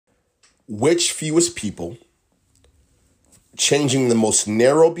Which fewest people changing the most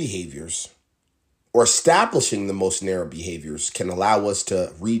narrow behaviors or establishing the most narrow behaviors can allow us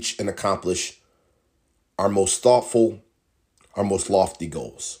to reach and accomplish our most thoughtful, our most lofty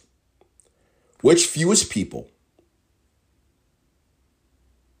goals? Which fewest people,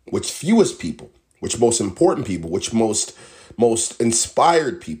 which most important people, which most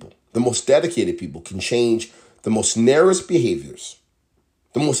inspired people, the most dedicated people can change the most narrowest behaviors,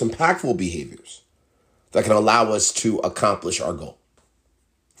 the most impactful behaviors that can allow us to accomplish our goal,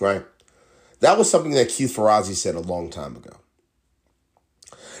 right? That was something that Keith Ferrazzi said a long time ago.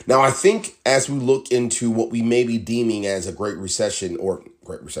 Now, I think as we look into what we may be deeming as a great recession,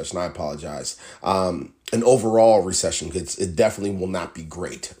 an overall recession, because it definitely will not be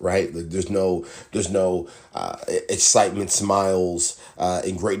great, right? There's no excitement, smiles,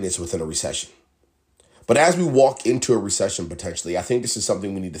 and greatness within a recession. But as we walk into a recession potentially, I think this is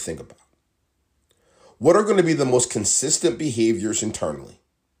something we need to think about. What are going to be the most consistent behaviors internally?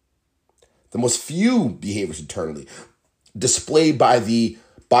 The most few behaviors internally displayed by the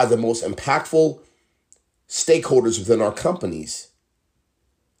most impactful stakeholders within our companies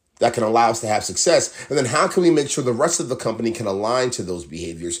that can allow us to have success? And then how can we make sure the rest of the company can align to those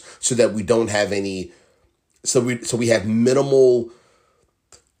behaviors so that we don't have any, so we have minimal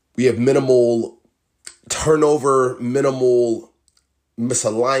turnover, minimal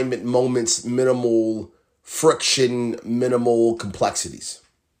misalignment moments, minimal friction, minimal complexities.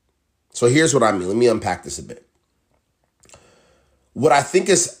 So here's what I mean. Let me unpack this a bit. What I think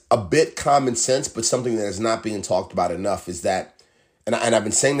is a bit common sense, but something that is not being talked about enough is that, and I've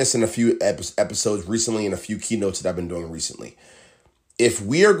been saying this in a few episodes recently and a few keynotes that I've been doing recently. If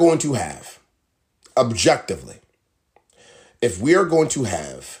we are going to have, objectively, if we are going to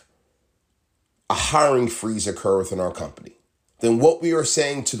have a hiring freeze occur within our company, then what we are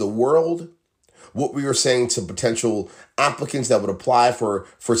saying to the world, what we are saying to potential applicants that would apply for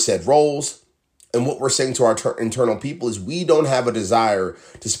said roles, and what we're saying to our internal people is we don't have a desire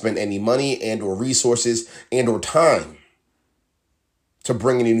to spend any money and or resources and or time to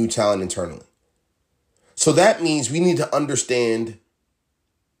bring any new talent internally. So that means we need to understand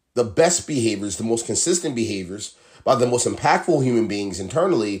the best behaviors, the most consistent behaviors by the most impactful human beings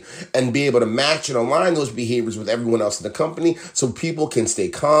internally, and be able to match and align those behaviors with everyone else in the company so people can stay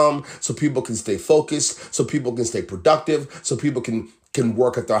calm, so people can stay focused, so people can stay productive, so people can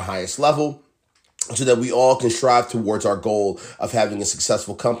work at their highest level, so that we all can strive towards our goal of having a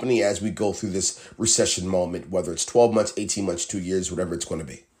successful company as we go through this recession moment, whether it's 12 months, 18 months, 2 years, whatever it's going to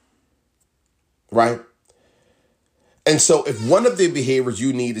be. Right? And so if one of the behaviors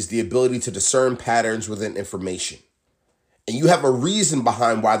you need is the ability to discern patterns within information, and you have a reason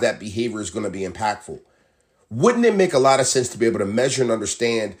behind why that behavior is going to be impactful, wouldn't it make a lot of sense to be able to measure and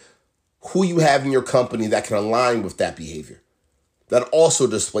understand who you have in your company that can align with that behavior, that also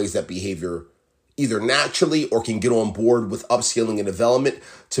displays that behavior either naturally or can get on board with upskilling and development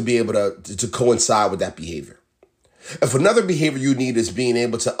to be able to coincide with that behavior? If another behavior you need is being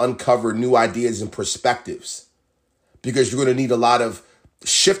able to uncover new ideas and perspectives, because you're going to need a lot of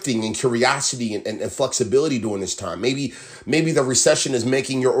shifting and curiosity and flexibility during this time. Maybe the recession is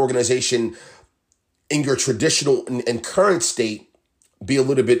making your organization in your traditional and current state be a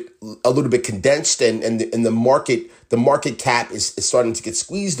little bit condensed, and the market cap is starting to get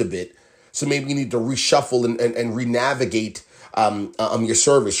squeezed a bit. So maybe you need to reshuffle and re-navigate your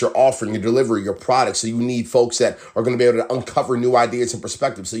service, your offering, your delivery, your product. So you need folks that are going to be able to uncover new ideas and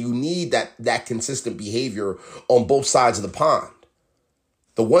perspectives. So you need that consistent behavior on both sides of the pond.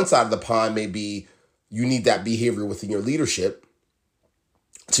 The one side of the pond may be you need that behavior within your leadership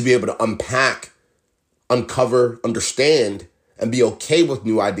to be able to unpack, uncover, understand, and be okay with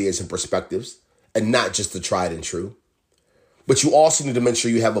new ideas and perspectives, and not just the tried and true. But you also need to make sure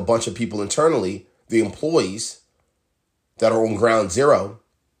you have a bunch of people internally, the employees, that are on ground zero,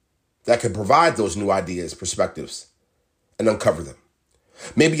 that can provide those new ideas, perspectives, and uncover them.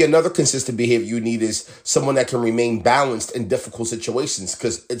 Maybe another consistent behavior you need is someone that can remain balanced in difficult situations,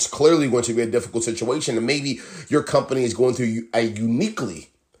 because it's clearly going to be a difficult situation, and maybe your company is going through a uniquely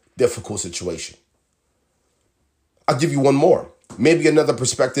difficult situation. I'll give you one more. Maybe another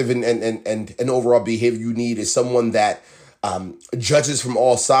perspective and an overall behavior you need is someone that judges from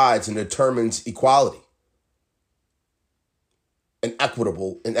all sides and determines equality and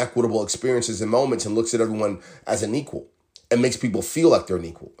equitable experiences and moments, and looks at everyone as an equal and makes people feel like they're an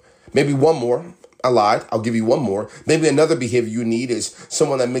equal. Maybe one more. I lied. I'll give you one more. Maybe another behavior you need is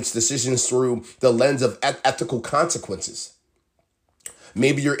someone that makes decisions through the lens of ethical consequences.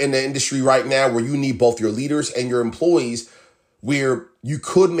 Maybe you're in the industry right now where you need both your leaders and your employees where you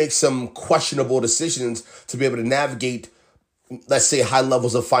could make some questionable decisions to be able to navigate, let's say, high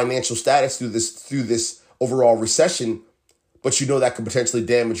levels of financial status through this overall recession, but you know that could potentially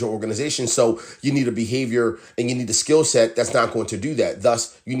damage your organization. So you need a behavior and you need a skill set that's not going to do that.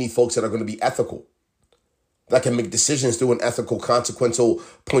 Thus, you need folks that are going to be ethical, that can make decisions through an ethical, consequential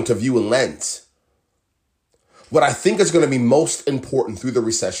point of view and lens. What I think is going to be most important through the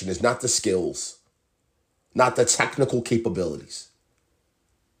recession is not the skills, not the technical capabilities,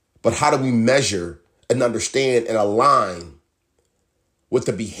 but how do we measure and understand and align with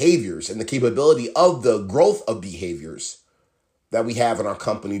the behaviors and the capability of the growth of behaviors that we have in our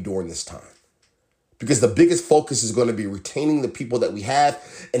company during this time. Because the biggest focus is going to be retaining the people that we have,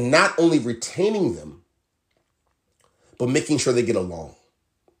 and not only retaining them, but making sure they get along,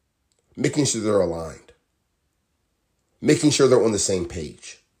 making sure they're aligned, making sure they're on the same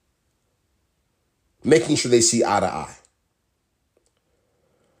page, making sure they see eye to eye.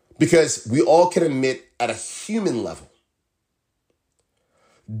 Because we all can admit at a human level,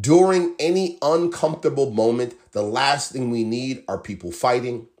 during any uncomfortable moment, the last thing we need are people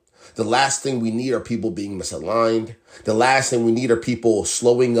fighting. The last thing we need are people being misaligned. The last thing we need are people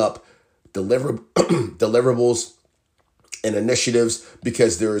slowing up deliverables and initiatives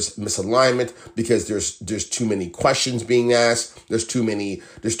because there's misalignment, because there's too many questions being asked. There's too many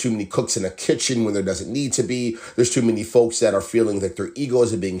cooks in a kitchen when there doesn't need to be. There's too many folks that are feeling that their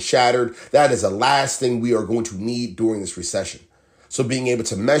egos are being shattered. That is the last thing we are going to need during this recession. So being able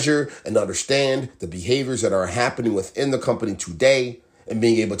to measure and understand the behaviors that are happening within the company today and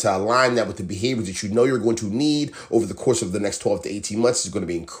being able to align that with the behaviors that you know you're going to need over the course of the next 12 to 18 months is going to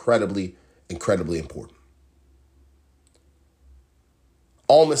be incredibly, incredibly important.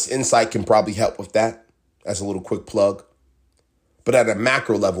 Almas Insight can probably help with that as a little quick plug. But at a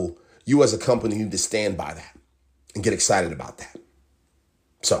macro level, you as a company need to stand by that and get excited about that.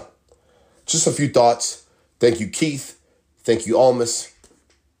 So just a few thoughts. Thank you, Keith. Thank you, Almas.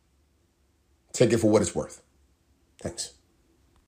 Take it for what it's worth. Thanks.